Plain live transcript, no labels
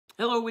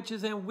Hello,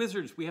 witches and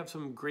wizards. We have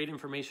some great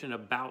information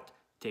about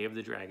Day of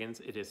the Dragons.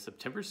 It is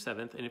September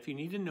 7th, and if you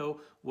need to know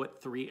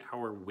what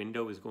 3-hour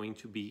window is going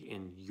to be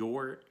in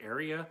your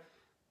area,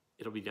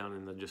 it'll be down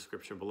in the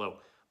description below.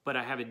 But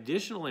I have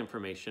additional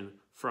information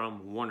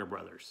from Warner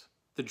Brothers.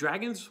 The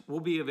dragons will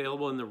be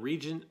available in the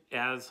region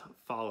as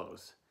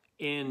follows.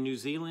 In New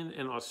Zealand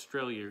and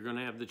Australia, you're going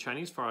to have the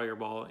Chinese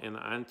Fireball and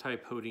the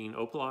Antipodine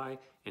Opali.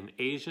 In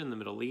Asia and the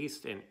Middle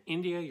East and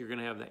India, you're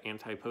going to have the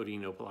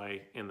Antipodine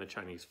Opali and the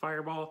Chinese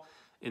Fireball.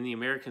 In the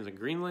Americans and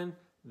Greenland,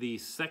 the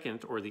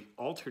second or the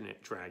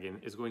alternate dragon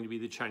is going to be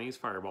the Chinese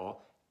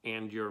Fireball,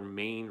 and your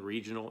main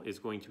regional is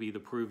going to be the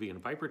Peruvian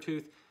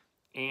Vipertooth.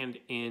 And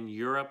in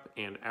Europe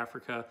and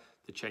Africa,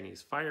 the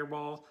Chinese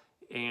Fireball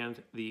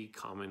and the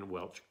common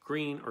Welsh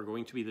Green are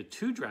going to be the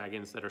two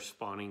dragons that are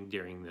spawning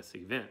during this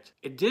event.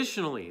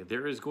 Additionally,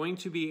 there is going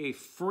to be a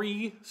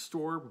free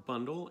store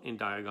bundle in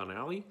Diagon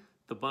Alley.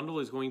 The bundle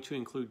is going to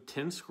include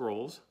 10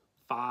 scrolls,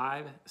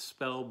 5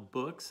 spell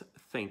books,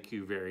 thank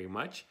you very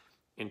much,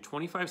 and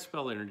 25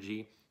 spell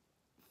energy.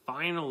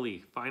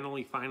 Finally,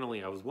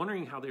 I was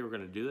wondering how they were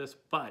going to do this,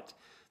 but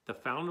the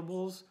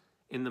Foundables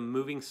in the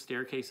moving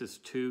staircases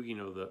too, you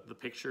know, the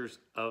pictures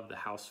of the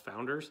house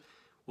founders,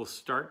 will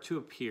start to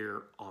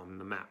appear on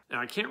the map.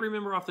 Now, I can't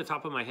remember off the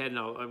top of my head,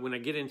 and when I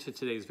get into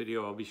today's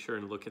video, I'll be sure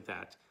and look at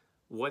that.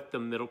 What the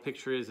middle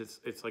picture is,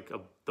 it's like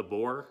the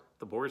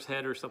boar's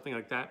head or something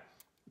like that.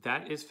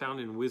 That is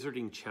found in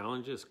Wizarding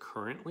Challenges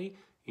currently,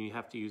 and you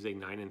have to use a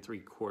 9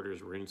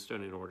 3/4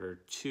 runestone in order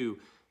to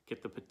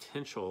get the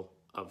potential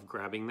of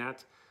grabbing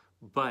that.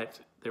 But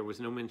there was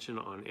no mention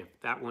on if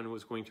that one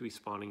was going to be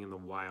spawning in the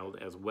wild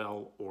as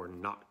well or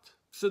not.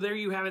 So there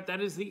you have it. That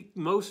is the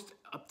most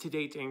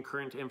up-to-date and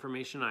current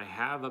information I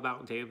have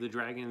about Day of the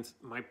Dragons.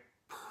 My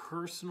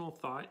personal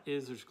thought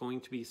is there's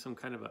going to be some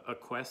kind of a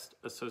quest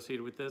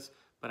associated with this,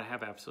 but I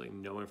have absolutely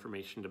no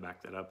information to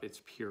back that up.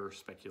 It's pure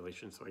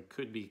speculation, so I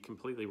could be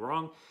completely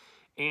wrong.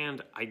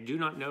 And I do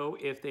not know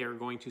if they are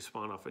going to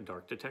spawn off of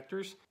dark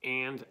detectors,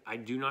 and I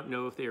do not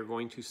know if they are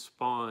going to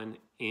spawn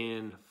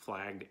in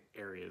flagged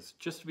areas.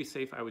 Just to be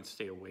safe, I would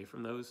stay away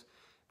from those.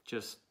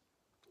 Just,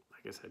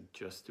 like I said,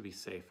 just to be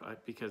safe,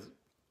 because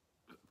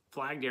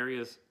flagged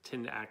areas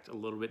tend to act a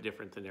little bit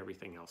different than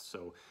everything else.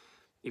 So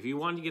if you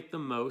want to get the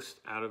most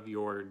out of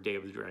your Day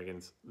of the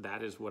Dragons,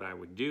 that is what I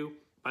would do.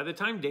 By the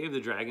time Day of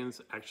the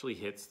Dragons actually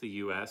hits the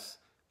US,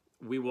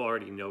 we will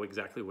already know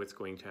exactly what's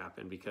going to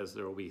happen because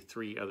there will be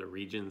 3 other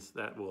regions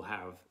that will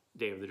have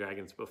Day of the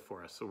Dragons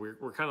before us. So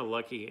we're kind of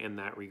lucky in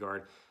that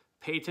regard.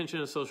 Pay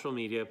attention to social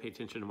media, pay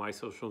attention to my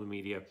social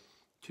media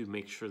to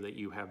make sure that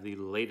you have the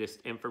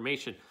latest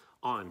information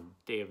on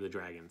Day of the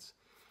Dragons.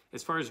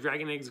 As far as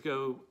dragon eggs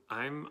go,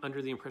 I'm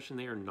under the impression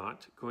they are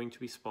not going to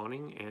be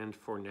spawning, and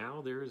for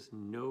now there is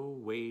no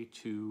way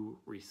to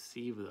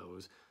receive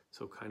those.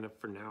 So kind of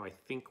for now, I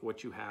think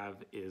what you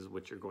have is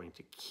what you're going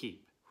to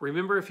keep.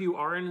 Remember, if you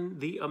are in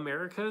the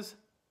Americas,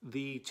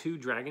 the 2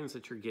 dragons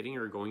that you're getting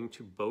are going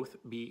to both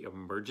be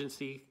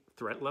emergency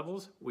threat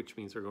levels, which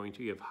means they're going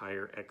to give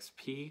higher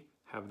XP,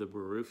 have the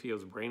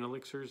Barufio's Brain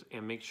Elixirs,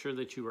 and make sure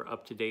that you are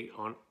up to date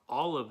on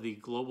all of the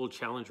global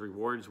challenge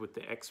rewards with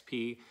the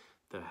XP,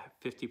 the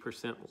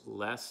 50%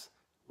 less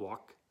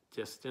walk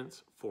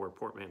distance for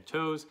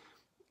portmanteaus,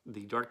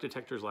 the dark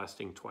detectors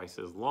lasting twice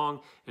as long.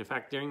 In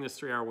fact, during this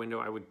 3-hour window,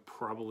 I would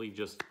probably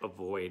just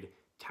avoid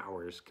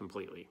towers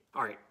completely.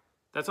 All right,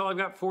 that's all I've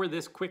got for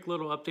this quick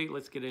little update.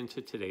 Let's get into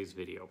today's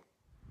video.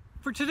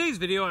 For today's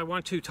video, I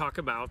want to talk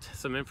about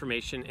some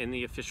information in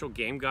the official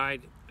game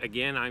guide.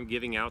 Again, I'm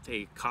giving out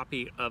a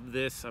copy of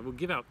this. I will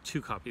give out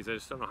 2 copies. I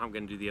just don't know how I'm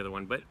going to do the other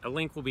one, but a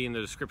link will be in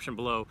the description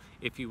below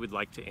if you would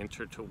like to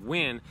enter to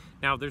win.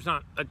 Now, there's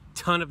not a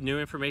ton of new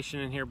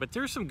information in here, but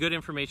there's some good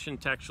information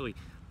to actually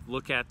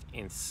look at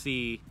and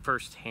see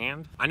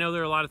firsthand. I know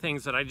there are a lot of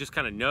things that I just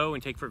kind of know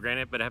and take for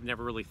granted, but I've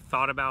never really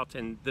thought about,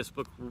 and this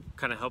book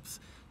kind of helps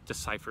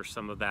decipher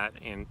some of that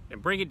and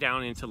break it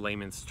down into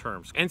layman's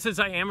terms. And since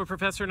I am a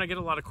professor and I get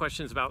a lot of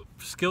questions about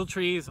skill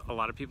trees, a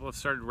lot of people have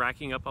started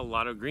racking up a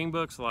lot of green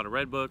books, a lot of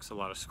red books, a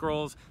lot of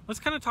scrolls.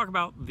 Let's kind of talk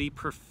about the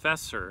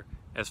professor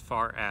as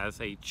far as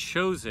a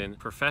chosen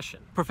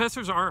profession.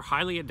 Professors are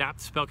highly adept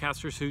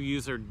spellcasters who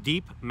use their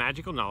deep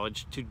magical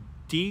knowledge to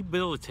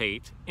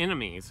debilitate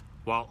enemies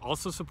while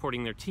also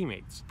supporting their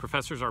teammates.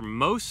 Professors are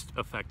most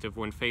effective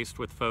when faced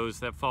with foes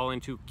that fall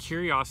into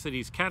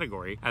Curiosities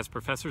category, as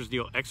professors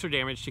deal extra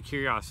damage to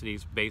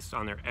Curiosities based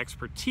on their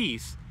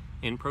expertise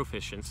in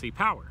proficiency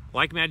power.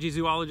 Like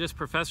Magizoologists,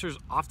 professors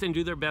often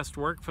do their best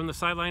work from the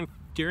sideline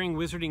during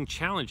Wizarding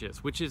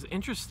Challenges, which is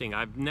interesting.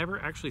 I've never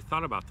actually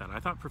thought about that. I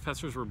thought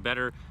professors were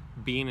better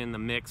being in the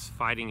mix,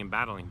 fighting and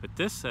battling, but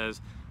this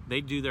says they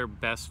do their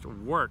best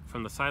work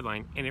from the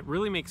sideline, and it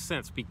really makes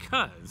sense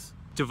because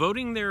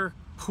devoting their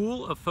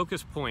pool of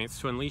focus points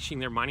to unleashing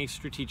their mighty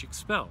strategic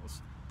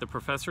spells. The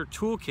Professor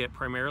Toolkit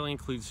primarily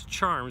includes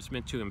charms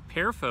meant to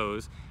impair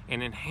foes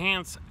and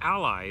enhance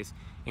allies,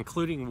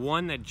 including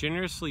one that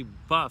generously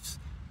buffs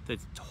the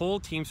whole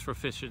team's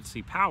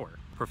proficiency power.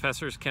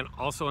 Professors can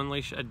also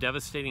unleash a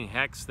devastating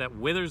hex that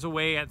withers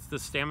away at the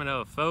stamina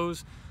of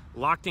foes.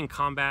 locked in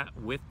combat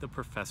with the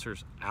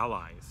professor's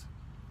allies.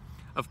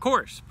 Of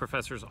course,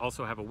 professors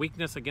also have a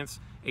weakness against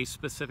a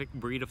specific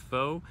breed of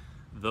foe.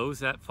 Those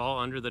that fall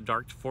under the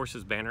Dark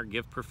Forces banner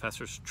give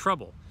professors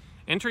trouble.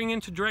 Entering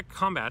into direct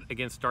combat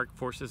against Dark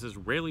Forces is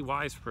rarely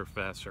wise for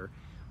Professor,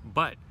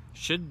 but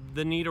should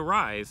the need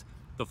arise,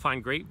 they'll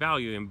find great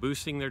value in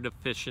boosting their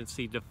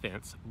deficiency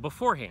defense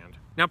beforehand.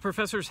 Now,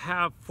 professors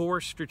have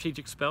 4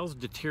 strategic spells.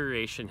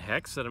 Deterioration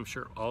Hex, that I'm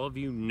sure all of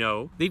you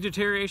know. The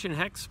Deterioration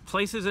Hex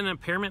places an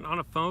impairment on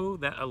a foe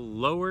that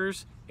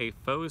lowers a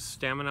foe's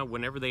stamina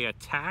whenever they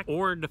attack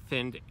or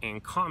defend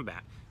in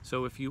combat.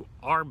 So if you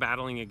are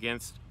battling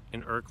against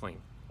an Urkling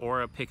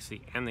or a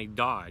Pixie and they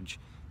dodge,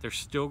 they're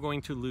still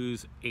going to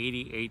lose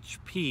 80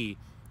 HP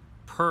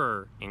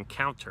per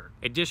encounter.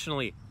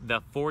 Additionally,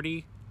 the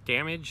 40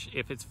 damage,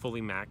 if it's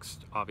fully maxed,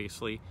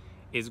 obviously,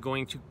 is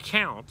going to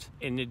count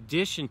in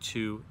addition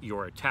to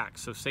your attack.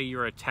 So say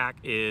your attack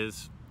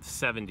is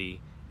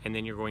 70, and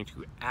then you're going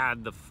to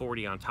add the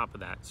 40 on top of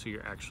that. So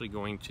you're actually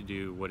going to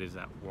do, what is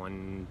that,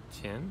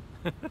 110?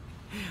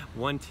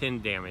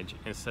 110 damage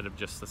instead of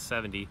just the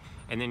 70.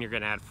 And then you're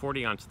gonna add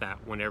 40 onto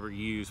that whenever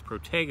you use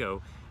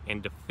Protego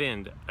and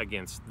defend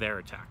against their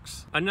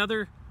attacks.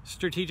 Another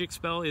strategic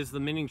spell is the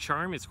Mending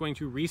Charm. It's going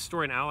to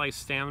restore an ally's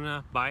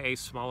stamina by a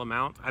small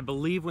amount. I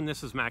believe when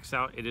this is maxed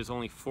out, it is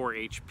only 4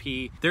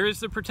 HP. There is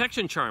the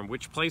Protection Charm,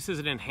 which places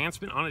an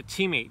enhancement on a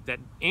teammate that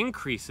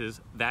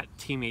increases that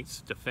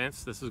teammate's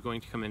defense. This is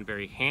going to come in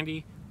very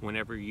handy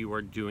whenever you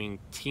are doing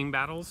team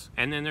battles.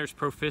 And then there's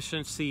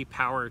Proficiency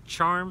Power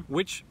Charm,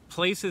 which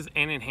places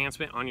an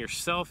enhancement on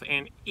yourself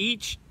and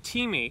each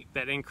teammate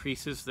that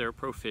increases their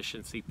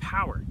proficiency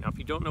power. Now, if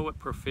you don't know what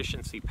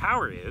proficiency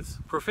power is,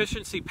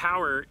 proficiency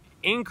power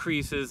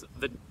increases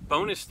the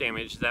bonus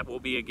damage that will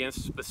be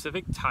against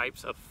specific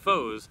types of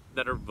foes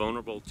that are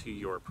vulnerable to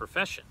your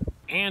profession.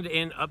 And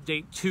in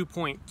update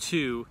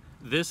 2.2,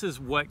 this is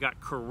what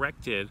got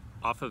corrected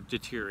off of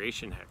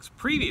Deterioration Hex.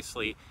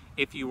 Previously,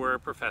 if you were a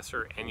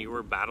professor and you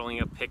were battling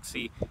a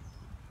Pixie,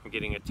 I'm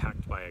getting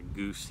attacked by a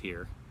goose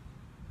here.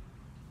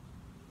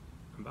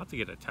 I'm about to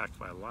get attacked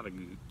by a lot of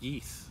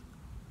geese.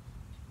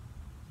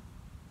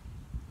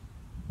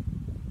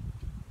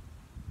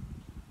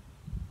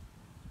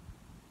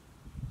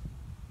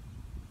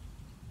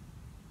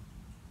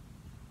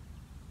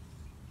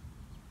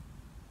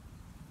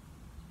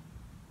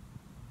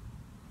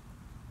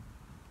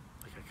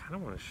 Like, I kind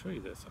of want to show you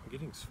this. I'm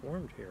getting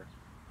swarmed here.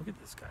 Look at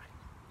this guy.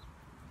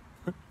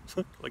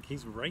 Look, like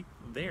he's right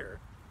there.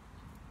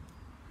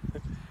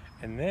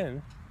 And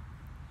then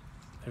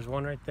there's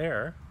one right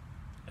there.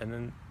 And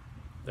then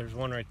there's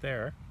one right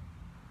there.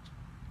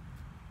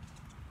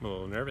 I'm a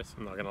little nervous,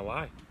 I'm not gonna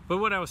lie. But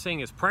what I was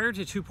saying is, prior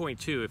to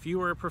 2.2, if you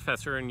were a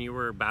professor and you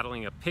were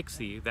battling a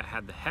Pixie that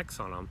had the Hex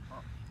on them,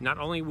 not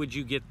only would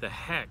you get the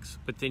Hex,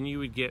 but then you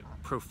would get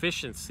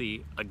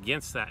proficiency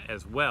against that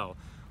as well.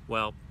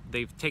 Well,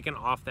 they've taken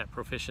off that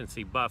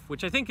proficiency buff,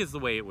 which I think is the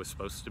way it was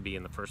supposed to be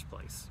in the first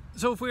place.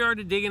 So if we are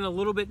to dig in a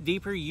little bit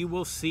deeper, you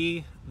will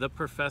see the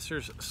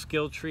professor's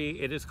skill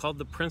tree. It is called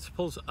the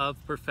Principles of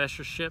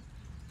Professorship.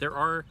 There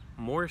are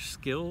more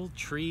skill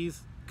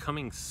trees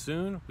coming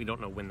soon. We don't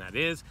know when that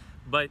is,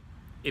 but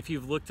if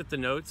you've looked at the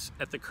notes,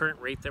 at the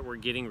current rate that we're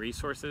getting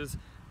resources,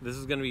 this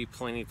is going to be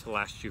plenty to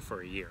last you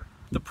for a year.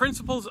 The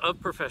Principles of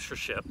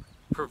Professorship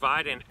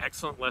provide an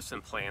excellent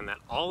lesson plan that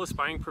all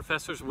aspiring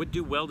professors would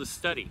do well to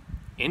study.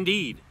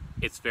 Indeed,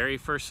 its very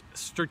first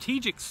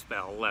strategic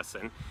spell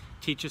lesson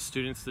teaches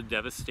students the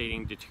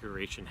devastating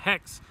Deterioration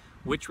Hex,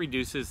 which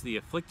reduces the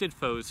afflicted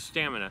foe's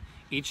stamina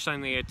each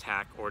time they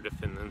attack or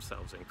defend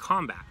themselves in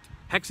combat.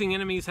 Hexing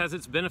enemies has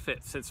its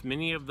benefits, since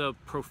many of the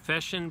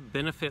profession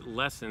benefit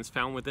lessons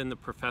found within the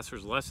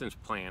professor's lessons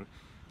plan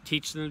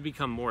teach them to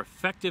become more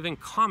effective in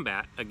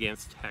combat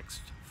against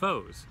hexed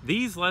foes.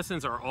 These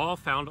lessons are all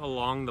found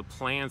along the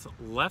plan's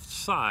left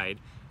side,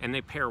 and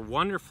they pair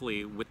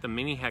wonderfully with the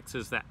mini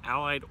hexes that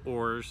allied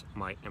ores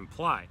might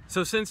imply.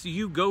 So since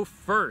you go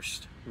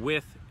first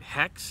with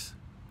Hex,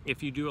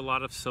 if you do a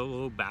lot of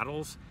solo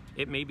battles,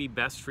 it may be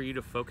best for you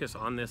to focus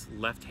on this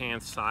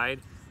left-hand side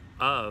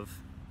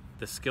of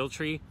the skill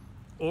tree,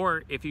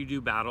 or if you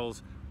do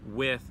battles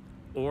with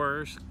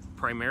ores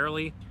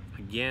primarily,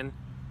 again,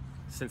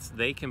 since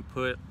they can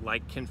put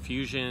like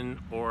Confusion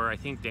or I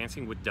think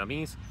Dancing with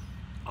Dummies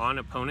on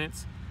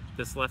opponents,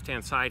 this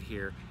left-hand side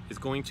here is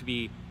going to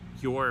be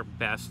your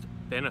best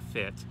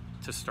benefit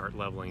to start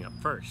leveling up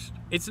first.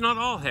 It's not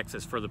all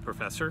hexes for the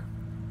professor.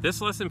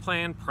 This lesson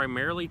plan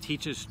primarily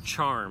teaches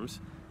charms,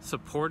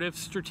 supportive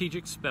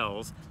strategic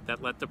spells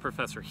that let the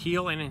professor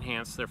heal and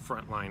enhance their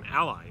frontline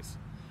allies.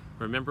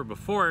 Remember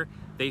before,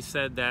 they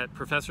said that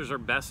professors are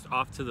best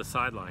off to the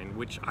sideline,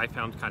 which I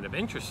found kind of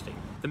interesting.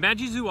 The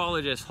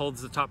Magizoologist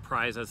holds the top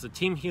prize as the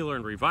team healer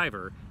and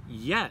reviver,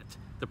 yet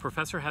the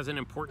professor has an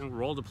important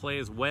role to play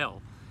as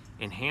well,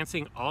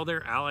 enhancing all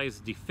their allies'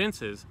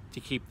 defenses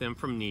to keep them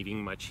from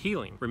needing much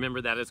healing.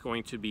 Remember, that is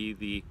going to be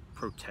the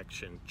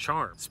Protection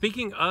Charm.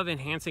 Speaking of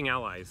enhancing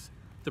allies,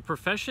 the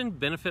profession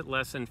benefit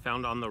lesson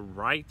found on the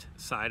right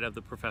side of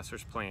the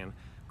professor's plan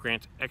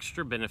grant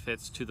extra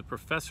benefits to the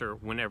professor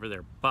whenever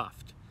they're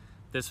buffed.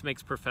 This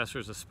makes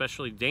professors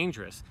especially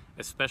dangerous,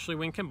 especially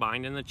when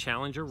combined in the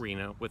challenge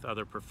arena with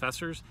other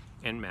professors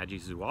and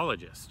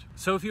Magizoologists.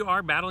 So if you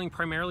are battling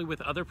primarily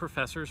with other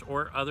professors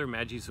or other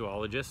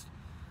Magizoologists,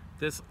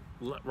 this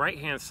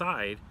right-hand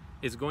side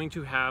is going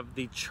to have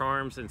the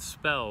charms and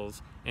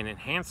spells and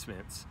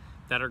enhancements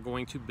that are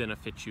going to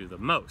benefit you the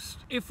most.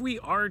 If we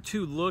are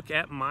to look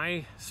at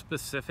my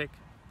specific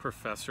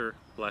professor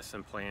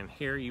lesson plan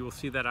here, you will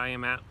see that I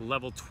am at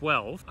level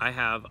 12. I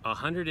have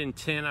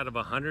 110 out of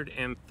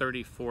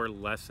 134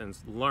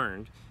 lessons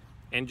learned,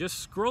 and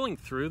just scrolling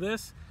through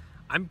this,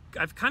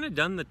 I've kind of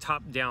done the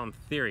top-down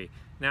theory.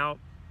 Now,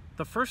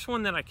 the first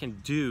one that I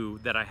can do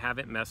that I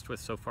haven't messed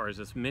with so far is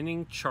this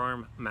Mending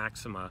Charm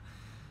Maxima,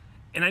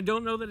 and I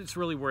don't know that it's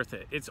really worth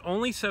it. It's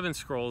only 7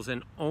 scrolls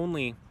and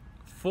only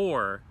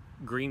 4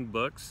 green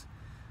books,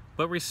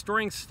 but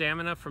restoring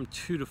stamina from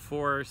 2 to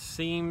 4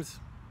 seems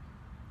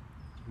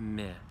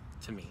meh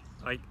to me.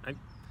 I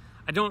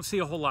don't see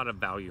a whole lot of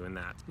value in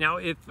that. Now,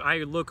 if I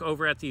look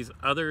over at these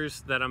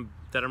others that I'm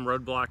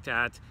roadblocked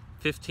at,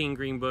 15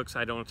 green books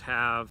I don't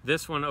have.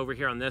 This one over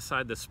here on this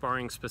side, the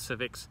Sparring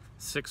Specifics,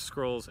 6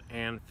 scrolls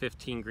and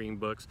 15 green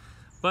books.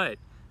 But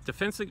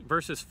defense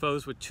versus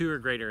foes with 2 or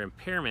greater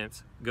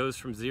impairments goes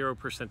from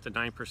 0% to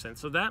 9%.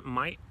 So that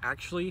might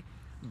actually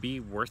be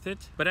worth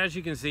it. But as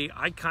you can see,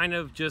 I kind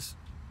of just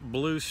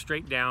blew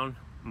straight down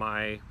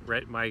my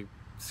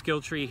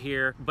skill tree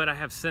here, but I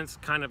have since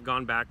kind of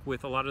gone back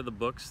with a lot of the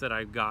books that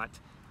I got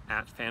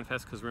at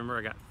FanFest, because remember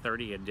I got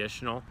 30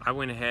 additional. I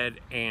went ahead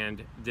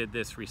and did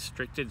this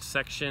restricted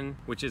section,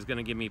 which is going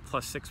to give me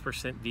plus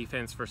 6%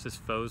 defense versus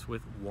foes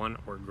with 1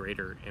 or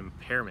greater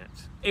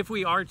impairment. If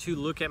we are to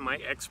look at my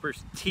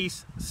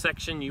expertise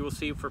section, you will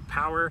see for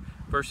power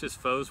versus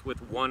foes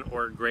with 1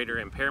 or greater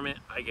impairment,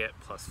 I get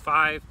plus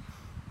 5.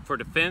 For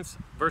defense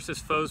versus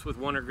foes with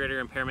 1 or greater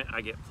impairment,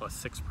 I get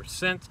plus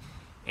 6%.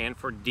 And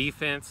for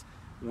defense,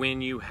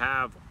 when you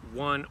have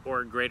 1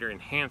 or greater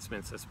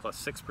enhancements, it's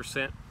plus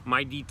 6%.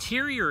 My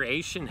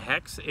deterioration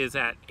hex is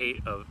at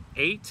 8 of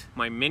 8.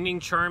 My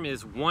mending charm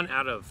is 1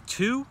 out of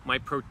 2. My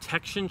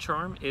protection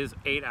charm is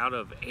 8 out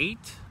of 8.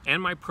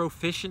 And my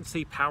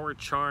proficiency power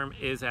charm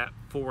is at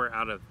 4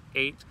 out of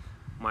 8.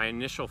 My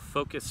initial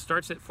focus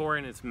starts at 4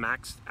 and it's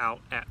maxed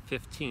out at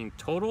 15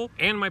 total.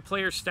 And my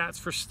player stats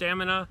for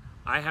stamina,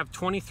 I have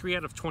 23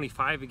 out of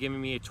 25,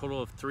 giving me a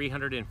total of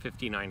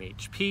 359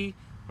 HP.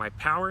 My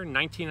power,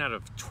 19 out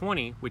of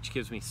 20, which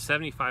gives me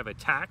 75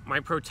 attack. My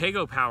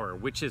Protego power,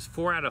 which is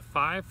 4 out of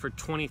 5 for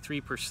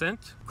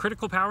 23%.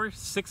 Critical power,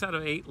 6 out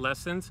of 8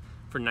 lessons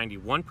for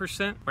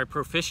 91%. My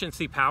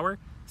proficiency power,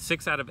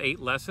 6 out of 8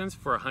 lessons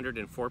for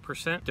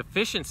 104%.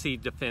 Deficiency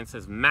defense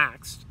is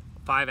maxed,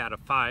 5 out of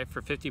 5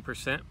 for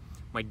 50%.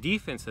 My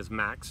defense is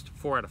maxed,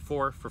 4 out of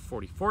 4 for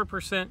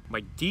 44%.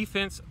 My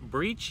defense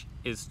breach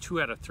is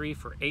 2 out of 3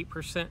 for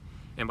 8%.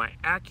 And my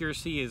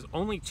accuracy is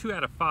only 2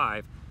 out of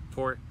 5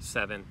 for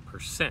 7%.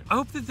 I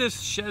hope that this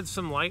sheds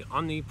some light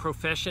on the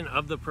profession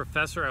of the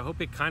professor. I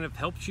hope it kind of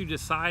helps you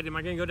decide, am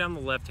I going to go down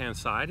the left-hand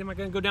side? Am I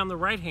going to go down the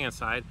right-hand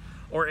side?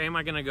 Or am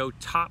I going to go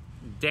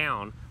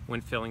top-down when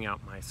filling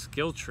out my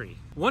skill tree?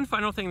 One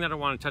final thing that I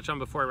want to touch on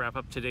before I wrap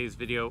up today's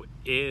video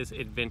is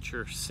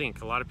Adventure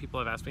Sync. A lot of people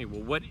have asked me,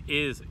 well, what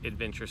is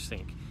Adventure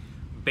Sync?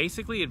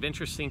 Basically,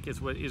 Adventure Sync is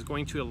what is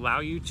going to allow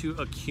you to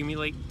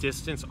accumulate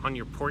distance on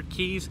your port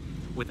keys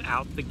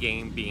without the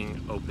game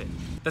being open.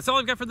 That's all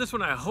I've got for this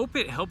one. I hope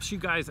it helps you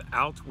guys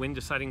out when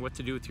deciding what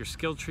to do with your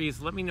skill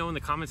trees. Let me know in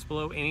the comments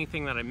below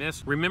anything that I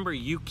missed. Remember,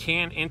 you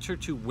can enter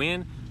to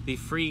win the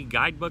free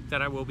guidebook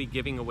that I will be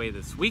giving away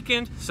this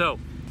weekend. So,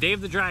 Day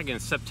of the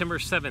Dragons, September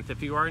 7th.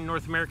 If you are in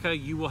North America,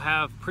 you will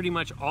have pretty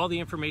much all the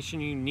information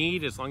you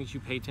need as long as you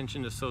pay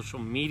attention to social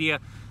media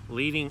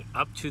leading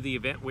up to the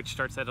event, which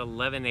starts at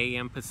 11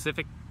 a.m.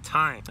 Pacific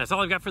time. That's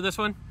all I've got for this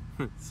one.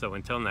 So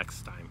until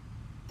next time.